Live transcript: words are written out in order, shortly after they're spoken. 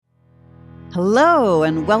Hello,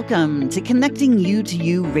 and welcome to Connecting You to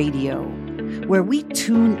You Radio, where we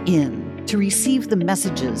tune in to receive the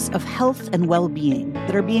messages of health and well-being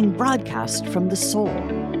that are being broadcast from the soul.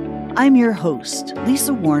 I'm your host,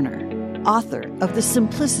 Lisa Warner, author of The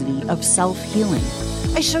Simplicity of Self-Healing.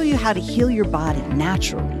 I show you how to heal your body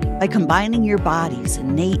naturally by combining your body's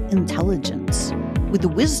innate intelligence with the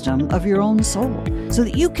wisdom of your own soul, so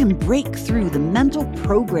that you can break through the mental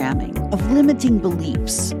programming of limiting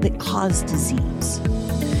beliefs that cause disease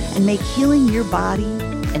and make healing your body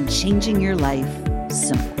and changing your life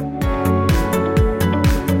simple.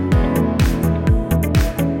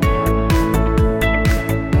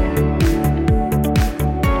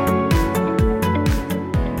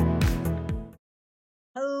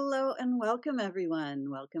 Hello and welcome, everyone.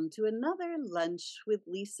 Welcome to another Lunch with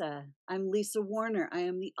Lisa. I'm Lisa Warner. I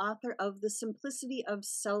am the author of The Simplicity of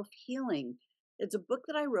Self-Healing. It's a book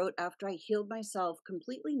that I wrote after I healed myself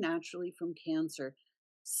completely naturally from cancer,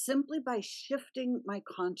 simply by shifting my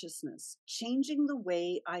consciousness, changing the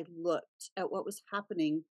way I looked at what was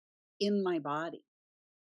happening in my body.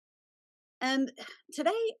 And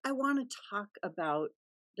today I want to talk about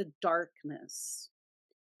the darkness.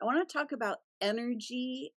 I want to talk about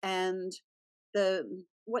energy and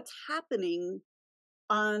what's happening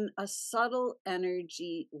on a subtle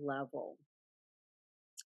energy level.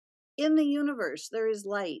 In the universe, there is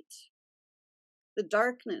light. The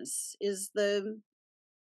darkness is the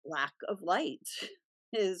lack of light,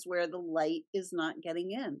 is where the light is not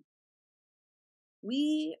getting in.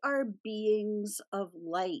 We are beings of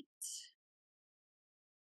light.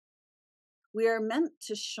 We are meant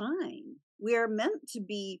to shine. We are meant to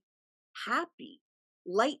be happy.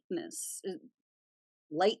 Lightness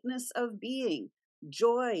of being,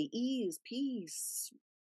 joy, ease, peace.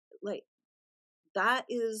 Like, that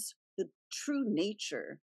is the true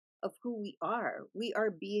nature of who we are. We are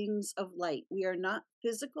beings of light. We are not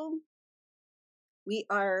physical. We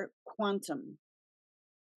are quantum.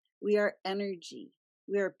 We are energy.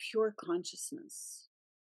 We are pure consciousness.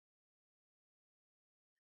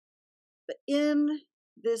 But in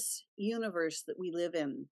this universe that we live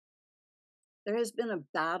in, there has been a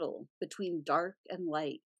battle between dark and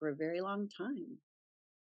light for a very long time.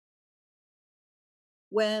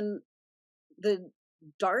 When the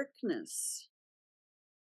darkness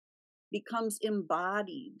becomes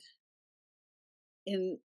embodied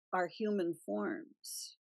in our human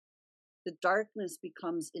forms, the darkness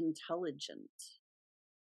becomes intelligent.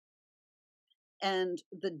 And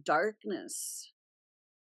the darkness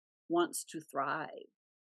wants to thrive.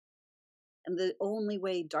 And the only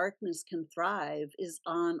way darkness can thrive is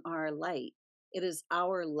on our light. It is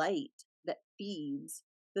our light that feeds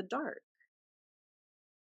the dark.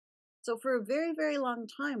 So for a very, very long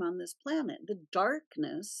time on this planet, the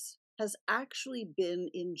darkness has actually been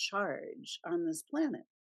in charge on this planet.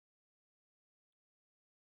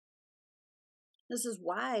 This is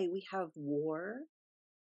why we have war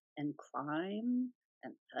and crime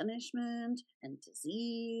and punishment and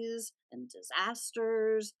disease and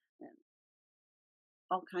disasters and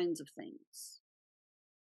all kinds of things.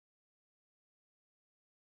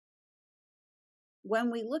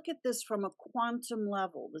 When we look at this from a quantum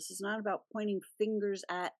level, this is not about pointing fingers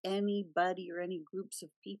at anybody or any groups of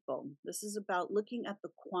people. This is about looking at the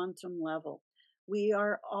quantum level. We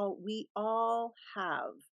all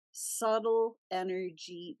have subtle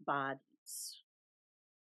energy bodies.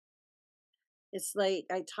 It's like,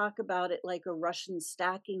 I talk about it like a Russian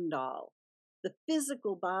stacking doll. The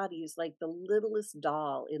physical body is like the littlest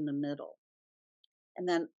doll in the middle. And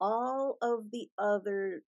then all of the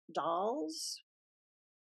other dolls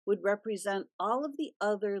would represent all of the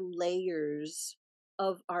other layers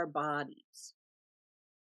of our bodies.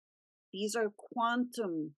 These are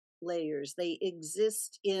quantum layers. They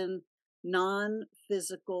exist in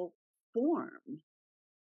non-physical form.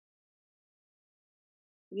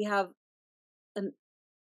 We have an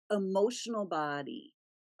emotional body,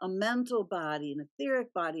 a mental body, an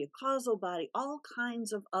etheric body, a causal body, all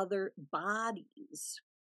kinds of other bodies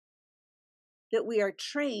that we are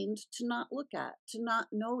trained to not look at, to not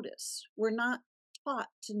notice. We're not taught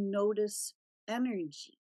to notice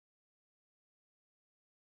energy.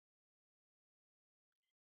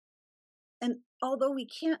 And although we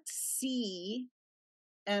can't see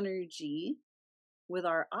energy with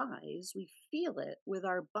our eyes, we feel it with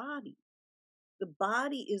our body. The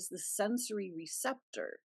body is the sensory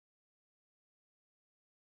receptor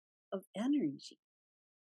of energy.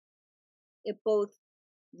 It both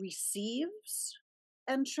receives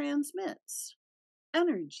and transmits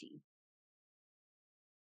energy.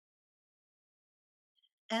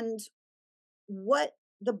 And what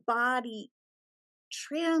the body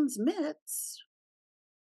transmits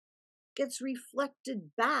gets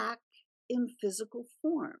reflected back in physical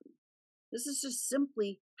form. This is just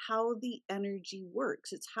simply how the energy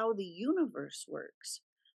works. It's how the universe works.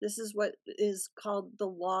 This is what is called the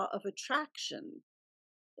law of attraction.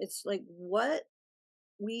 It's like what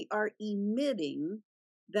we are emitting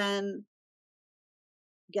then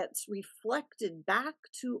gets reflected back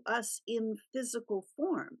to us in physical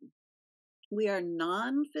form. We are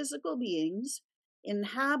non physical beings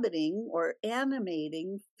inhabiting or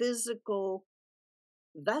animating physical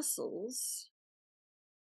vessels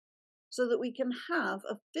so that we can have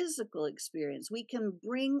a physical experience. We can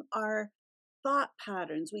bring our thought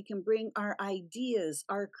patterns, we can bring our ideas,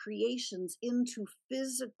 our creations into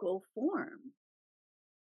physical form.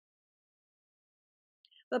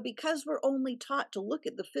 But because we're only taught to look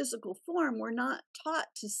at the physical form, we're not taught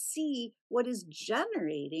to see what is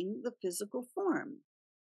generating the physical form.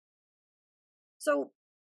 So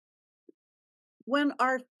when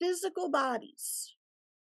our physical bodies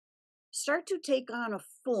start to take on a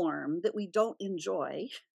form that we don't enjoy,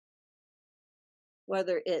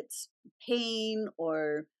 whether it's pain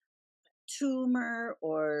or tumor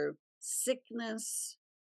or sickness,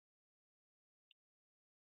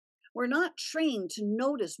 we're not trained to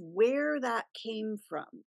notice where that came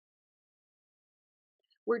from.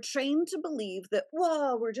 We're trained to believe that,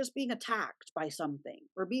 whoa, we're just being attacked by something.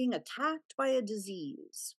 We're being attacked by a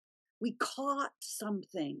disease. We caught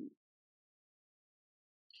something.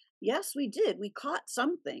 Yes, we did. We caught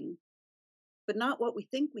something, but not what we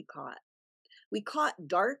think we caught. We caught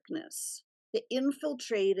darkness that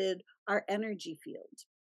infiltrated our energy field.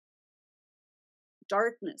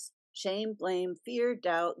 Darkness, shame, blame, fear,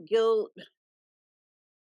 doubt, guilt,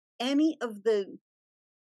 any of the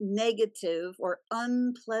negative or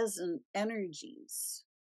unpleasant energies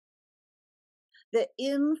that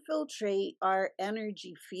infiltrate our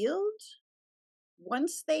energy field.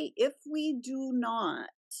 If we do not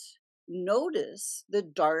notice the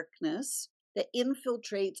darkness that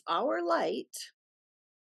infiltrates our light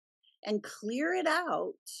and clear it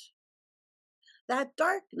out, that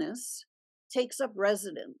darkness takes up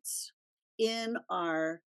residence in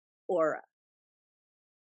our aura,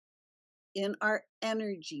 in our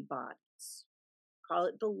energy bodies. Call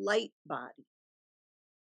it the light body.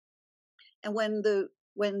 And when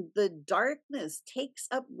the darkness takes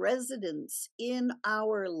up residence in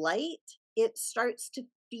our light, it starts to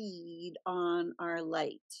feed on our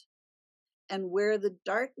light. And where the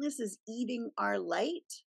darkness is eating our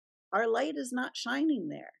light is not shining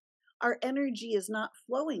there. Our energy is not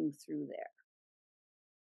flowing through there.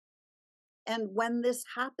 And when this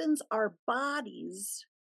happens, our bodies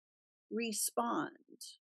respond.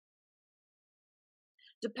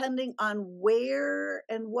 Depending on where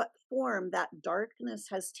and what form that darkness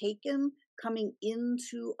has taken coming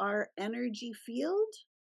into our energy field,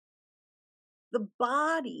 the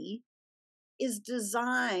body is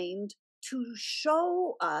designed to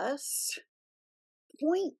show us,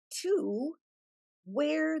 point to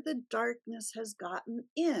where the darkness has gotten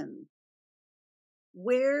in,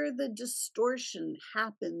 where the distortion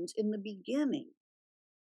happened in the beginning.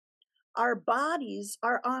 Our bodies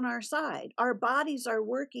are on our side. Our bodies are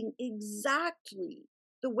working exactly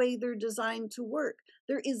the way they're designed to work.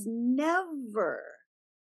 There is never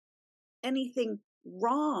anything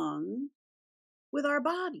wrong with our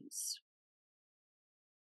bodies.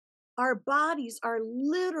 Our bodies are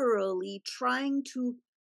literally trying to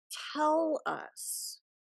tell us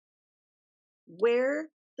where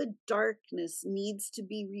the darkness needs to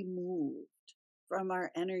be removed from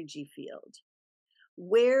our energy field,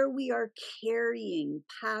 where we are carrying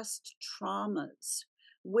past traumas,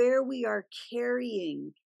 where we are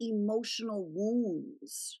carrying emotional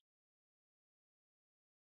wounds.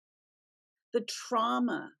 The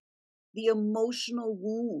trauma, the emotional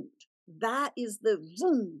wound, that is the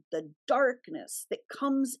darkness that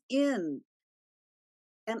comes in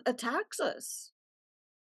and attacks us.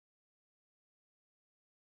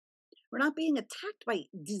 We're not being attacked by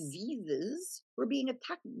diseases. We're being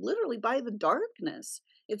attacked literally by the darkness.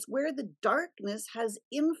 It's where the darkness has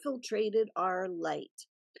infiltrated our light.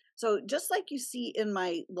 So just like you see in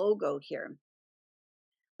my logo here,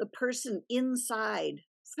 the person inside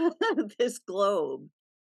this globe,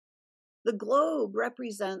 the globe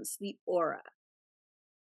represents the aura.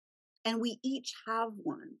 And we each have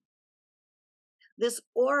one. This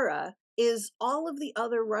aura is all of the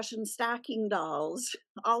other Russian stacking dolls,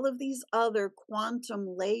 all of these other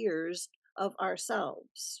quantum layers of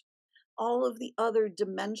ourselves, all of the other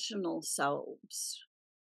dimensional selves.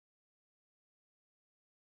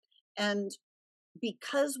 And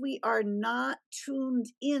because we are not tuned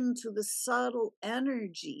into the subtle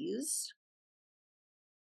energies,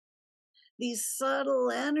 these subtle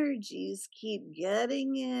energies keep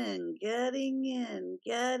getting in, getting in,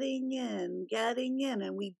 getting in, getting in,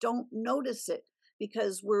 and we don't notice it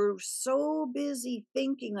because we're so busy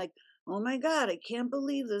thinking like, oh my God, I can't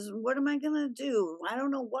believe this. What am I going to do? I don't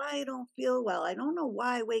know why I don't feel well. I don't know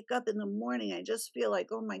why I wake up in the morning. I just feel like,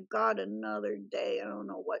 oh my God, another day. I don't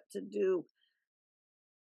know what to do.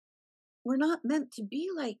 We're not meant to be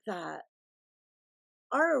like that.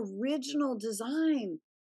 Our original design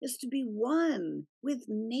is to be one with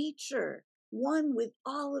nature, one with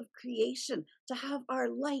all of creation, to have our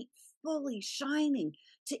light fully shining,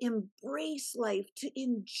 to embrace life, to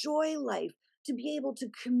enjoy life, to be able to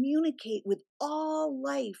communicate with all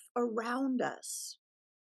life around us.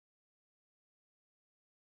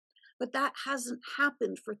 But that hasn't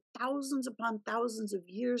happened for thousands upon thousands of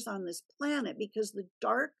years on this planet because the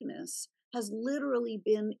darkness has literally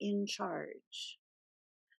been in charge.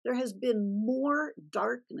 There has been more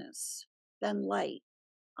darkness than light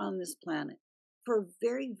on this planet for a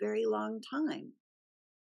very, very long time.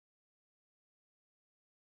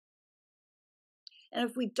 And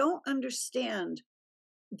if we don't understand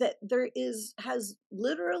that has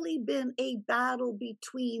literally been a battle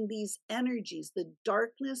between these energies, the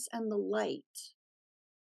darkness and the light,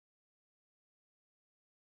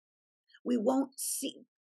 we won't see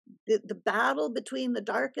the battle between the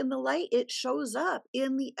dark and the light. It shows up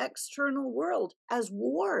in the external world as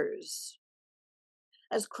wars,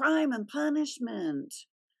 as crime and punishment,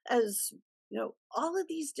 as all of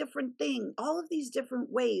these different things, all of these different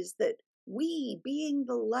ways that we, being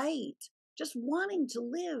the light, just wanting to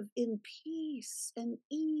live in peace and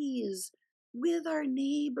ease with our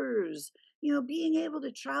neighbors, being able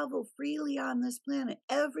to travel freely on this planet,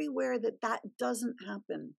 everywhere that doesn't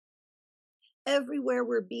happen, everywhere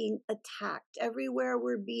we're being attacked, everywhere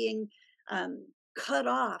we're being cut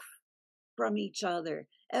off from each other,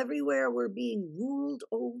 everywhere we're being ruled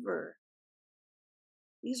over.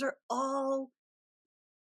 These are all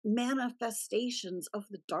manifestations of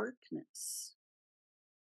the darkness.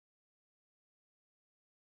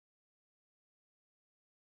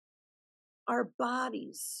 Our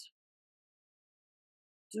bodies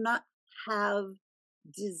do not have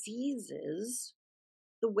diseases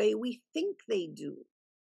the way we think they do.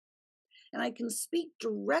 And I can speak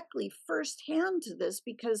directly firsthand to this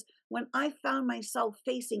because when I found myself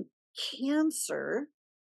facing cancer,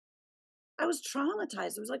 I was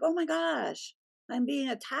traumatized. I was like, oh my gosh, I'm being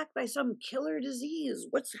attacked by some killer disease.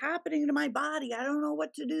 What's happening to my body? I don't know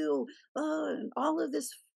what to do. And all of this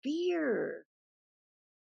fear.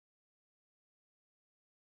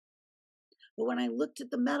 But when I looked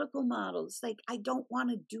at the medical models, like, I don't want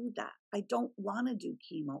to do that. I don't want to do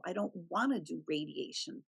chemo. I don't want to do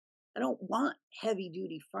radiation. I don't want heavy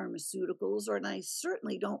duty pharmaceuticals, and I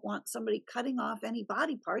certainly don't want somebody cutting off any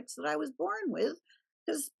body parts that I was born with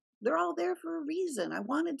because they're all there for a reason. I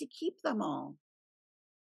wanted to keep them all.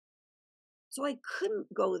 So I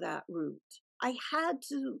couldn't go that route. I had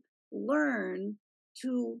to learn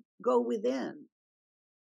to go within.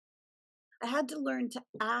 I had to learn to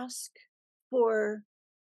ask for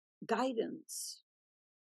guidance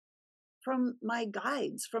from my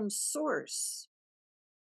guides, from source.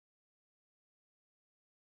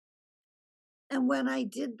 And when I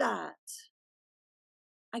did that,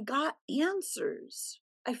 I got answers.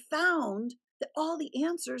 I found that all the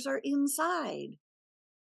answers are inside.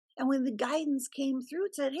 And when the guidance came through,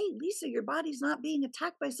 it said, hey, Lisa, your body's not being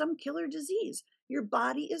attacked by some killer disease. Your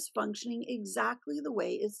body is functioning exactly the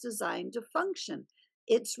way it's designed to function.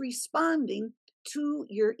 It's responding to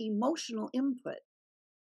your emotional input.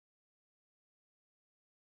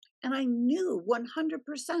 And I knew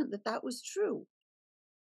 100% that was true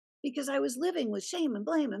because I was living with shame and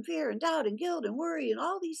blame and fear and doubt and guilt and worry and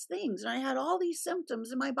all these things. And I had all these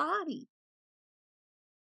symptoms in my body.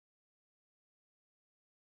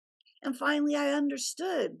 And finally, I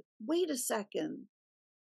understood, wait a second.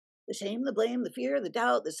 The shame, the blame, the fear, the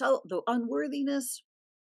doubt, the unworthiness,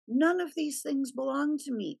 none of these things belong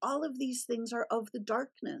to me. All of these things are of the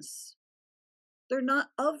darkness. They're not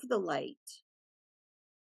of the light.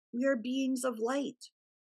 We are beings of light.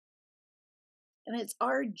 And it's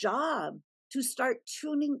our job to start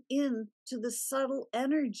tuning in to the subtle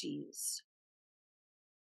energies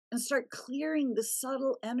and start clearing the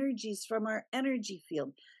subtle energies from our energy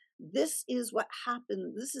field. This is what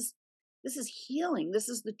happened. This is healing. This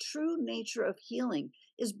is the true nature of healing,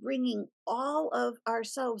 is bringing all of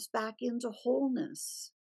ourselves back into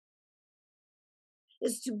wholeness,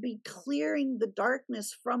 is to be clearing the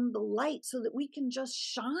darkness from the light so that we can just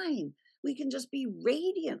shine. We can just be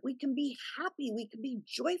radiant. We can be happy. We can be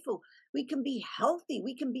joyful. We can be healthy.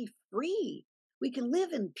 We can be free. We can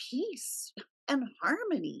live in peace and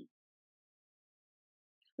harmony.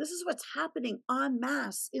 This is what's happening en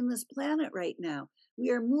masse in this planet right now. We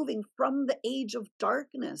are moving from the age of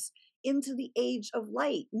darkness into the age of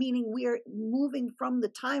light, meaning we are moving from the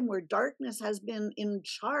time where darkness has been in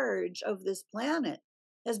charge of this planet,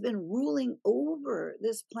 has been ruling over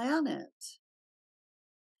this planet.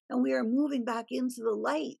 And we are moving back into the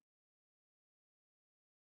light.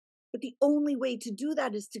 But the only way to do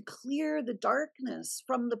that is to clear the darkness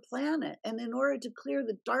from the planet. And in order to clear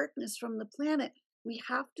the darkness from the planet, we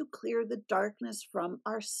have to clear the darkness from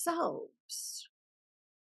ourselves.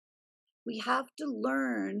 We have to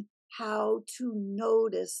learn how to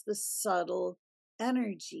notice the subtle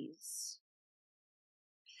energies.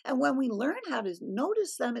 And when we learn how to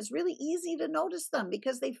notice them, it's really easy to notice them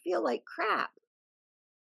because they feel like crap.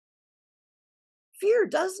 Fear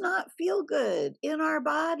does not feel good in our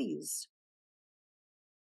bodies.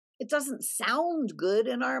 It doesn't sound good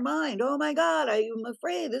in our mind. Oh my God, I'm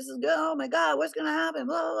afraid this is good. Oh my God, what's going to happen?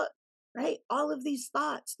 Blah, blah, blah. Right? All of these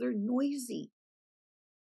thoughts, they're noisy.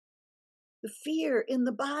 The fear in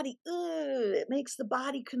the body, it makes the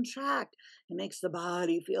body contract. It makes the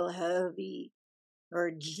body feel heavy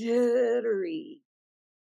or jittery,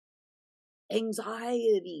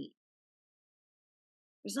 anxiety.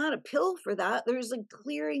 There's not a pill for that. There's a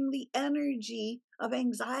clearing the energy of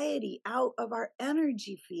anxiety out of our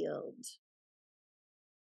energy field.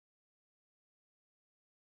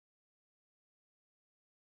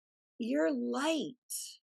 Your light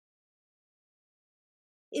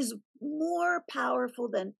is more powerful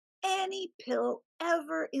than any pill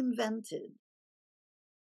ever invented.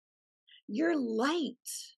 Your light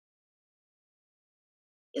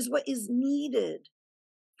is what is needed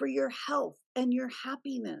for your health and your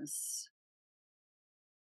happiness.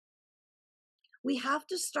 We have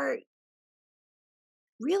to start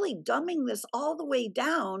really dumbing this all the way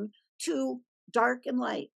down to dark and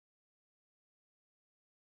light.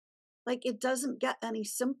 Like, it doesn't get any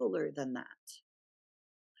simpler than that.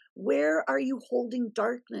 Where are you holding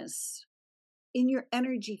darkness in your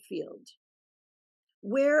energy field?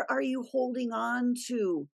 Where are you holding on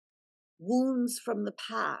to wounds from the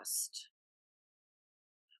past?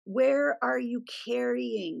 Where are you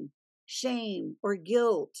carrying shame or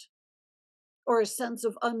guilt or a sense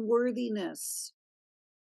of unworthiness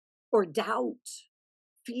or doubt,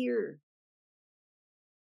 fear?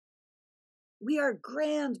 We are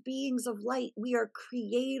grand beings of light. We are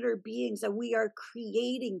creator beings, and we are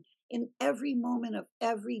creating in every moment of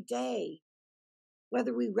every day,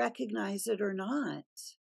 whether we recognize it or not.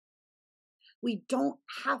 We don't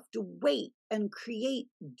have to wait and create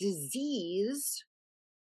disease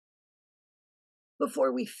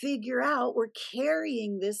before we figure out we're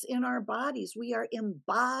carrying this in our bodies. We are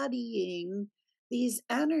embodying these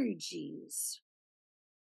energies.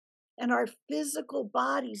 And our physical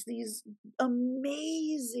bodies, these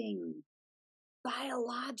amazing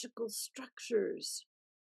biological structures,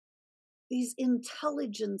 these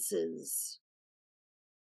intelligences,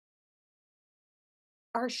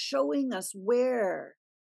 are showing us where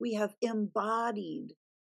we have embodied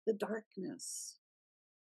the darkness,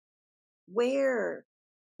 where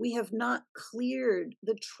we have not cleared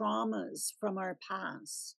the traumas from our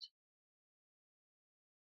past,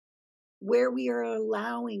 where we are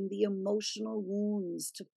allowing the emotional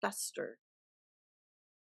wounds to fester.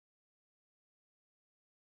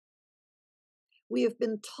 We have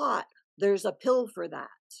been taught there's a pill for that.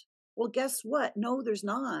 Well, guess what? No, there's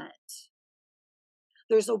not.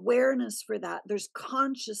 There's awareness for that. There's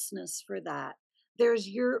consciousness for that. There's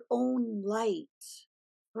your own light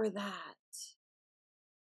for that.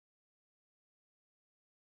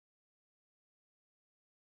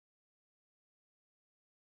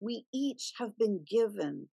 We each have been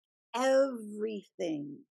given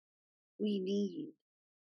everything we need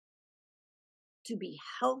to be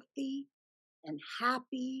healthy and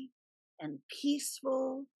happy and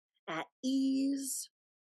peaceful, at ease,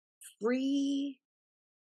 free,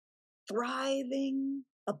 thriving,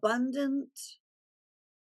 abundant.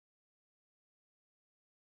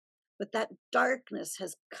 But that darkness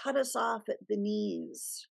has cut us off at the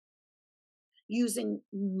knees, using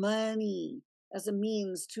money as a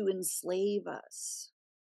means to enslave us,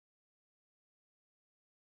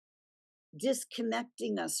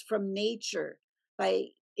 disconnecting us from nature by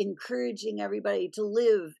encouraging everybody to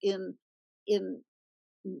live in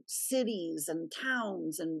cities and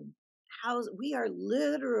towns and houses. We are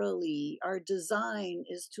literally, our design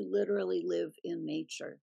is to literally live in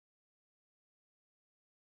nature,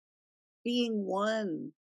 being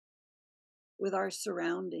one with our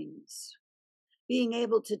surroundings, being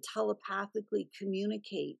able to telepathically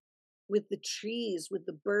communicate with the trees, with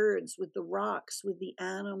the birds, with the rocks, with the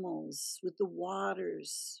animals, with the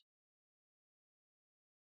waters.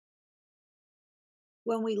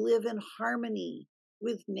 When we live in harmony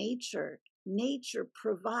with nature, nature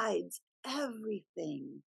provides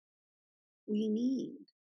everything we need.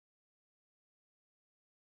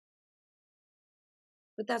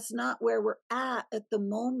 But that's not where we're at the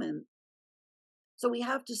moment. So we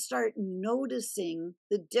have to start noticing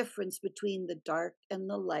the difference between the dark and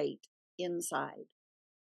the light inside.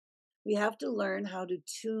 We have to learn how to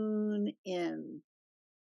tune in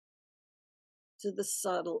to the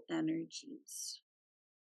subtle energies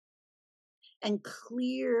and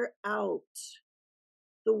clear out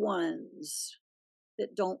the ones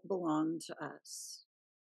that don't belong to us.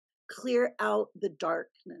 Clear out the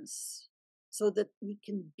darkness so that we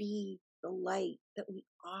can be the light that we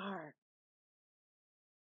are.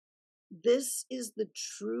 This is the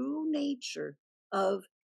true nature of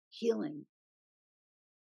healing.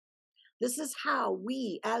 This is how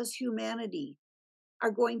we as humanity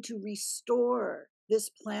are going to restore this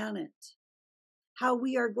planet, how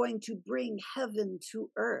we are going to bring heaven to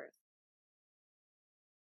earth.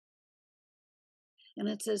 And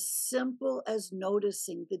it's as simple as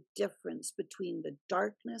noticing the difference between the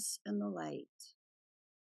darkness and the light,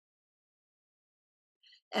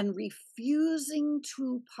 and refusing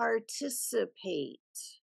to participate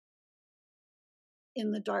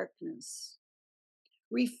in the darkness,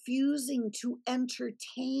 refusing to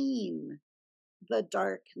entertain the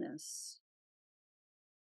darkness,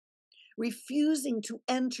 refusing to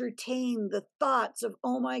entertain the thoughts of,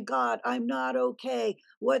 oh my God, I'm not okay.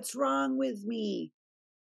 What's wrong with me?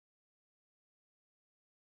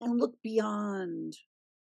 And look beyond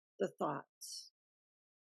the thoughts.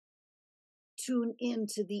 Tune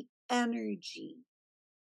into the energy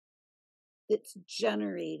that's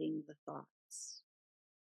generating the thoughts.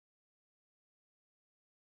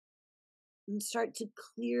 And start to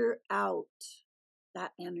clear out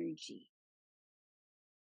that energy.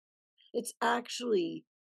 It's actually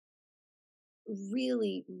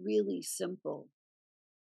really, really simple.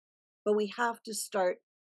 But we have to start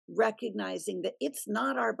recognizing that it's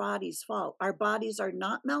not our body's fault. Our bodies are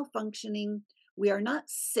not malfunctioning. We are not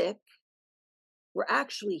sick. We're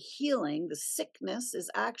actually healing. The sickness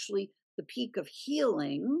is actually the peak of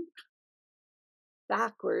healing.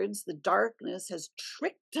 Backwards, the darkness has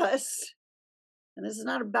tricked us. And this is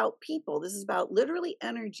not about people. This is about literally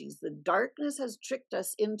energies. The darkness has tricked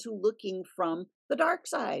us into looking from the dark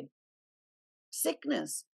side.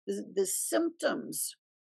 Sickness, the symptoms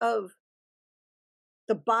of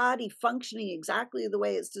the body functioning exactly the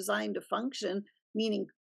way it's designed to function, meaning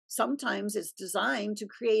sometimes it's designed to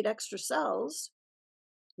create extra cells,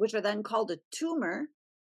 which are then called a tumor.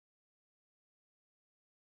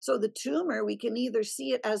 So the tumor, we can either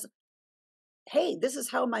see it as, hey, this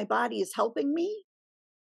is how my body is helping me,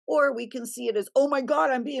 or we can see it as, oh my God,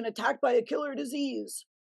 I'm being attacked by a killer disease.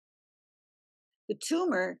 The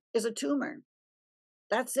tumor is a tumor.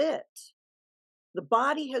 That's it. The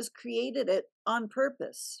body has created it on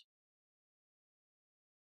purpose.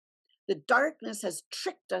 The darkness has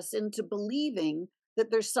tricked us into believing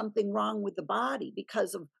that there's something wrong with the body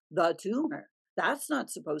because of the tumor. That's not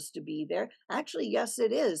supposed to be there. Actually, yes,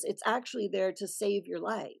 it is. It's actually there to save your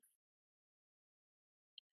life.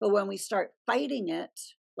 But when we start fighting it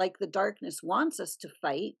like the darkness wants us to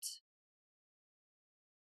fight,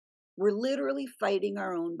 we're literally fighting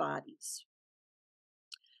our own bodies.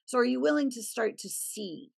 So are you willing to start to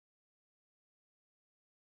see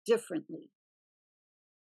differently?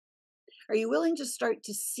 Are you willing to start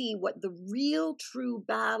to see what the real true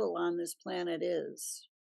battle on this planet is?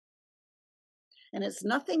 And it's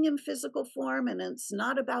nothing in physical form, and it's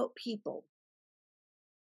not about people.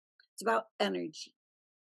 It's about energy.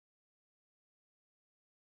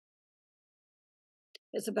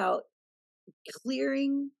 It's about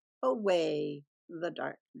clearing away the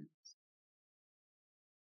darkness.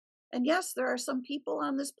 And yes, there are some people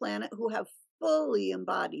on this planet who have fully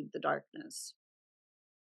embodied the darkness.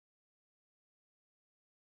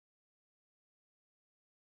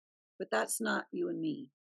 But that's not you and me.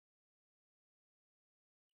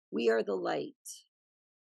 We are the light,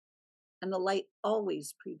 and the light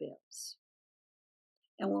always prevails.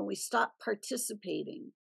 And when we stop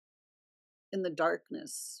participating in the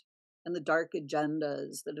darkness and the dark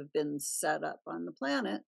agendas that have been set up on the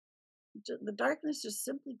planet, the darkness just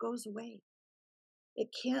simply goes away. It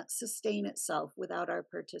can't sustain itself without our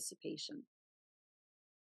participation.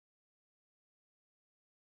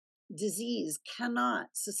 Disease cannot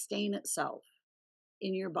sustain itself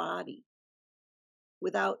in your body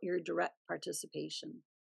without your direct participation.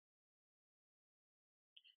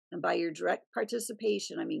 And by your direct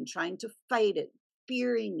participation, I mean trying to fight it,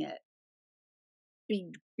 fearing it,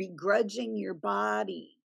 begrudging your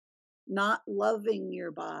body, not loving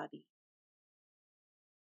your body.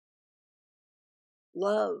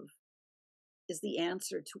 Love is the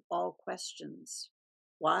answer to all questions.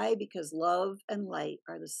 Why? Because love and light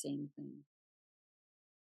are the same thing.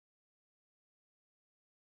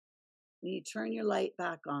 When you turn your light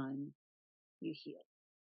back on, you heal.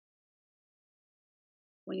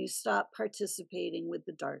 When you stop participating with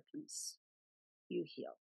the darkness, you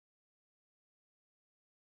heal.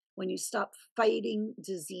 When you stop fighting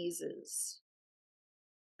diseases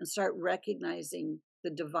and start recognizing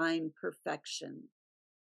the divine perfection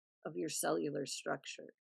of your cellular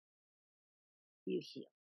structure, you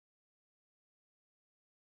heal.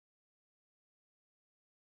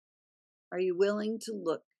 Are you willing to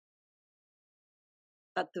look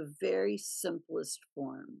at the very simplest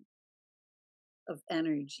form of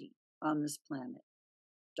energy on this planet,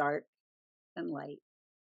 dark and light?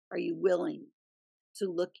 Are you willing to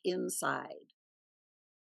look inside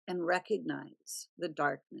and recognize the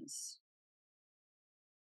darkness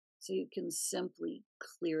so you can simply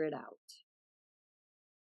clear it out?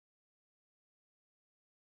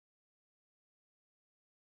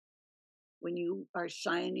 When you are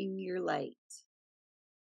shining your light,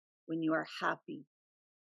 when you are happy,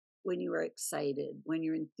 when you are excited, when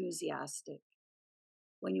you're enthusiastic,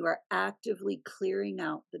 when you are actively clearing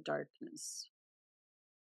out the darkness,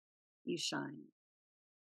 you shine.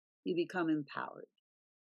 You become empowered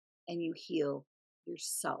and you heal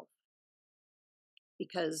yourself,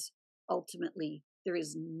 because ultimately there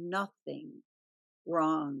is nothing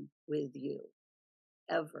wrong with you,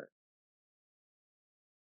 ever.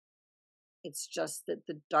 It's just that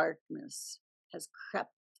the darkness has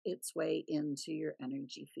crept its way into your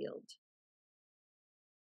energy field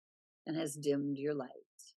and has dimmed your light.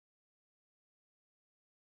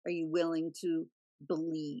 Are you willing to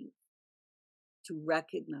believe, to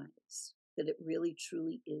recognize that it really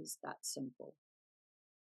truly is that simple?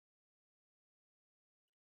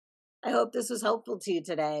 I hope this was helpful to you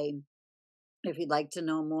today. If you'd like to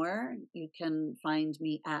know more, you can find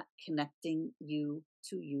me at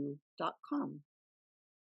connectingyou2you.com.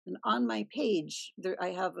 And on my page, I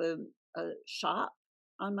have a shop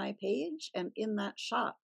on my page, and in that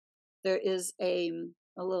shop, there is a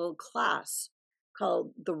little class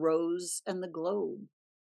called The Rose and the Globe.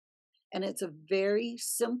 And it's a very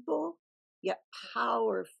simple yet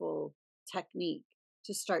powerful technique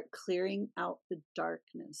to start clearing out the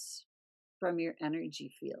darkness from your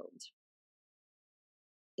energy field.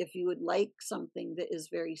 If you would like something that is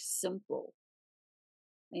very simple,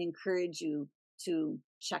 I encourage you to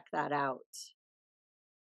check that out,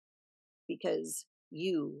 because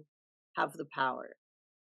you have the power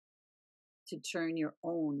to turn your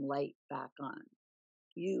own light back on.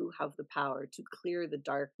 You have the power to clear the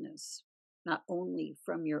darkness, not only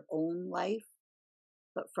from your own life,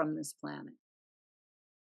 but from this planet.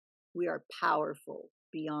 We are powerful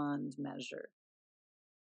beyond measure.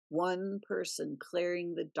 One person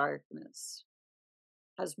clearing the darkness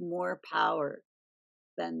has more power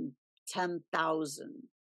than 10,000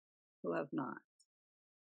 who have not.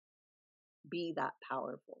 Be that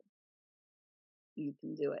powerful. You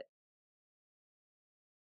can do it.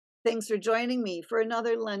 Thanks for joining me for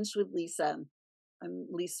another Lunch with Lisa. I'm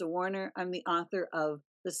Lisa Warner. I'm the author of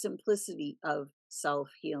The Simplicity of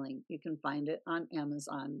Self-Healing. You can find it on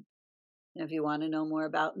Amazon. And if you want to know more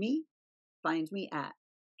about me, find me at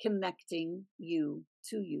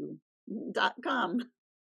connectingyou2you.com.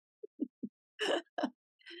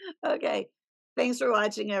 Okay. Thanks for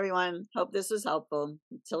watching, everyone. Hope this was helpful.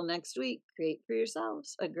 Until next week, create for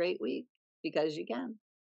yourselves a great week, because you can.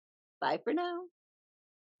 Bye for now.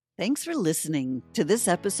 Thanks for listening to this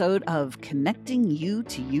episode of Connecting You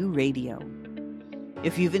to You Radio.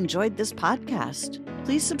 If you've enjoyed this podcast,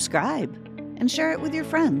 please subscribe and share it with your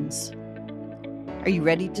friends. Are you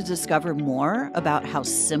ready to discover more about how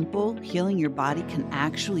simple healing your body can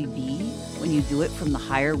actually be when you do it from the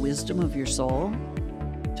higher wisdom of your soul?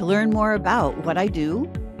 To learn more about what I do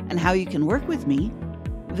and how you can work with me,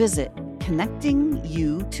 visit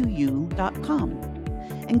connectingyou2you.com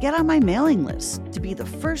and get on my mailing list to be the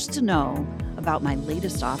first to know about my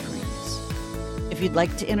latest offerings. If you'd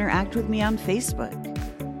like to interact with me on Facebook,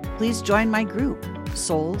 please join my group,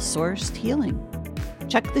 Soul Sourced Healing.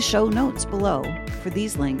 Check the show notes below for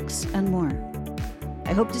these links and more.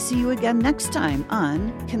 I hope to see you again next time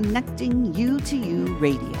on Connecting You to You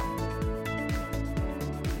Radio.